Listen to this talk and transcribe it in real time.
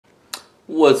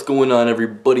What's going on,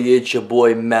 everybody? It's your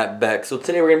boy Matt back. So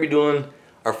today we're gonna be doing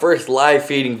our first live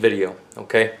feeding video.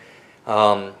 Okay.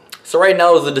 So right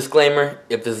now is a disclaimer.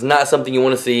 If this is not something you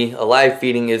want to see, a live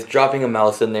feeding is dropping a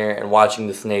mouse in there and watching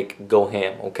the snake go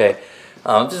ham. Okay.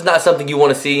 If this is not something you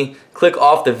want to see, click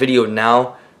off the video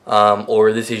now.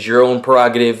 Or this is your own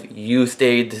prerogative. You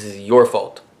stayed. This is your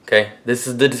fault. Okay. This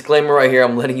is the disclaimer right here.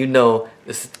 I'm letting you know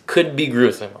this could be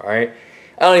gruesome. All right.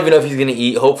 I don't even know if he's gonna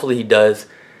eat. Hopefully he does.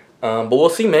 But we'll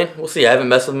see, man. We'll see. I haven't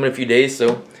messed with him in a few days,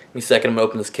 so give me a second. I'm going to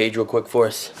open this cage real quick for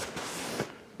us.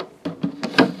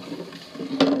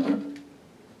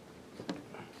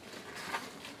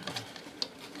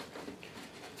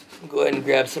 Go ahead and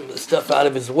grab some of the stuff out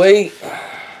of his way.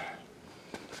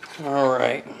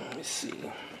 Alright, let me see.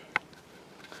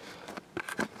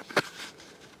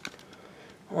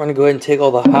 I'm going to go ahead and take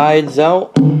all the hides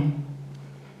out.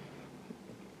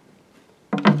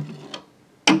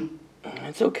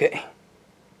 It's okay.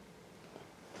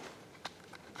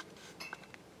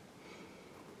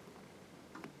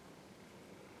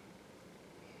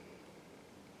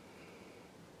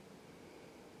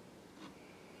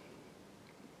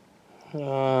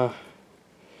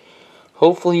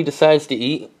 Hopefully he decides to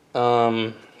eat.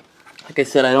 Like I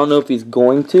said, I don't know if he's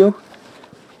going to,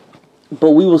 but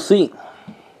we will see.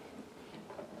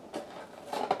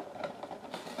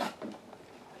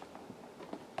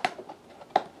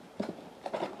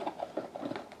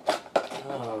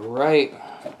 Alright.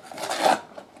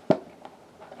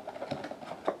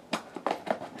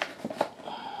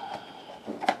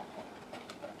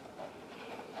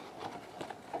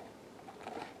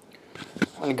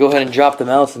 I'm going to go ahead and drop the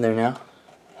mouse in there now.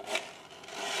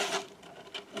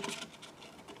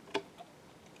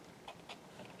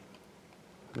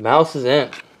 The mouse is in.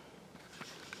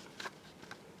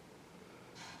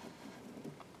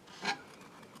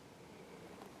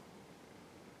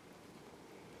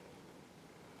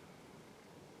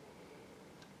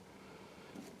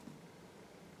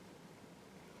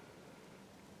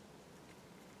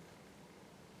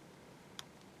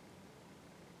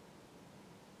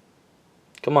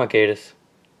 Come on, Cadus.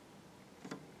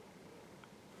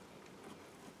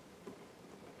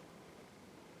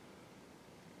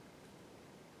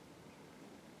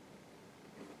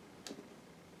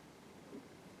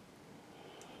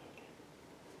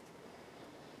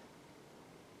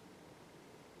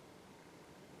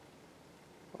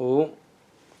 Oh,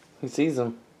 he sees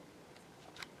him.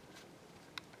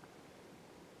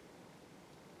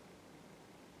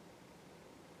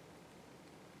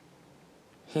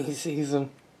 He sees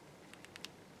him.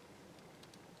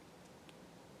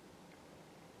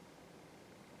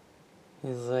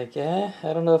 He's like, yeah,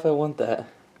 I don't know if I want that.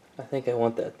 I think I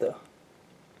want that, though.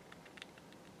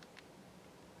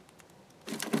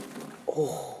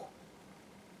 Oh.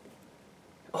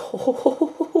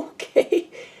 Oh, okay.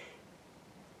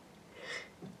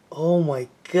 Oh my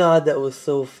God, that was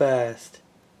so fast.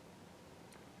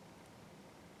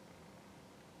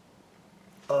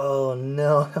 Oh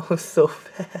no, that was so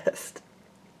fast.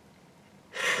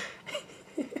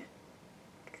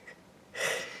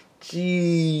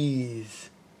 Jeez.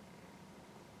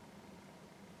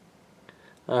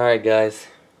 Alright, guys.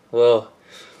 Well,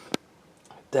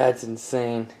 that's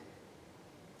insane.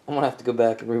 I'm gonna have to go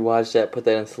back and rewatch that, put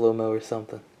that in slow-mo or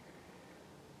something.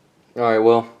 Alright,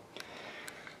 well,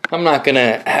 I'm not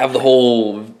gonna have the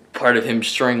whole part of him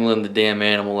strangling the damn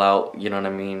animal out, you know what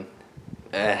I mean?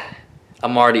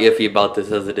 I'm already iffy about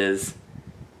this as it is.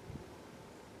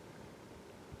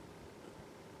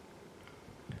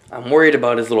 I'm worried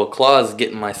about his little claws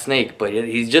getting my snake, but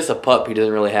he's just a pup. He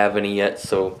doesn't really have any yet,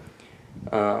 so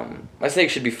my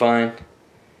snake should be fine.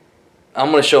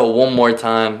 I'm going to show it one more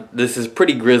time. This is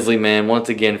pretty grisly, man. Once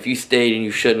again, if you stayed and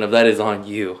you shouldn't have, that is on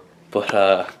you.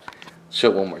 But show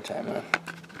it one more time, man.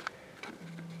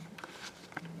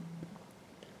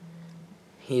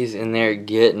 He's in there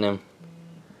getting him.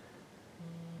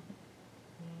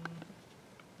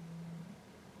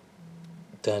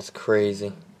 That's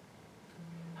crazy.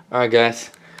 Alright, guys.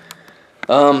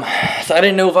 So I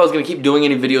didn't know if I was going to keep doing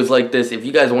any videos like this. If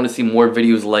you guys want to see more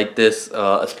videos like this,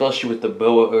 especially with the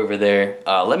boa over there,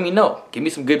 let me know. Give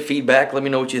me some good feedback. Let me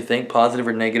know what you think, positive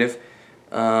or negative.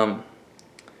 Jeez,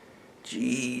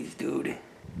 dude.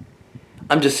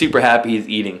 I'm just super happy he's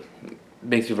eating.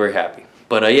 Makes me very happy.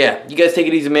 But yeah, you guys take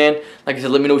it easy, man. Like I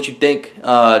said, let me know what you think.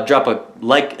 Drop a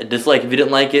like, a dislike if you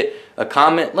didn't like it, a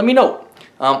comment. Let me know.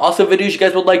 Also, videos you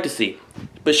guys would like to see.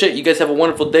 But shit, you guys have a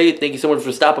wonderful day. Thank you so much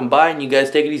for stopping by, and you guys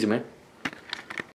take it easy, man.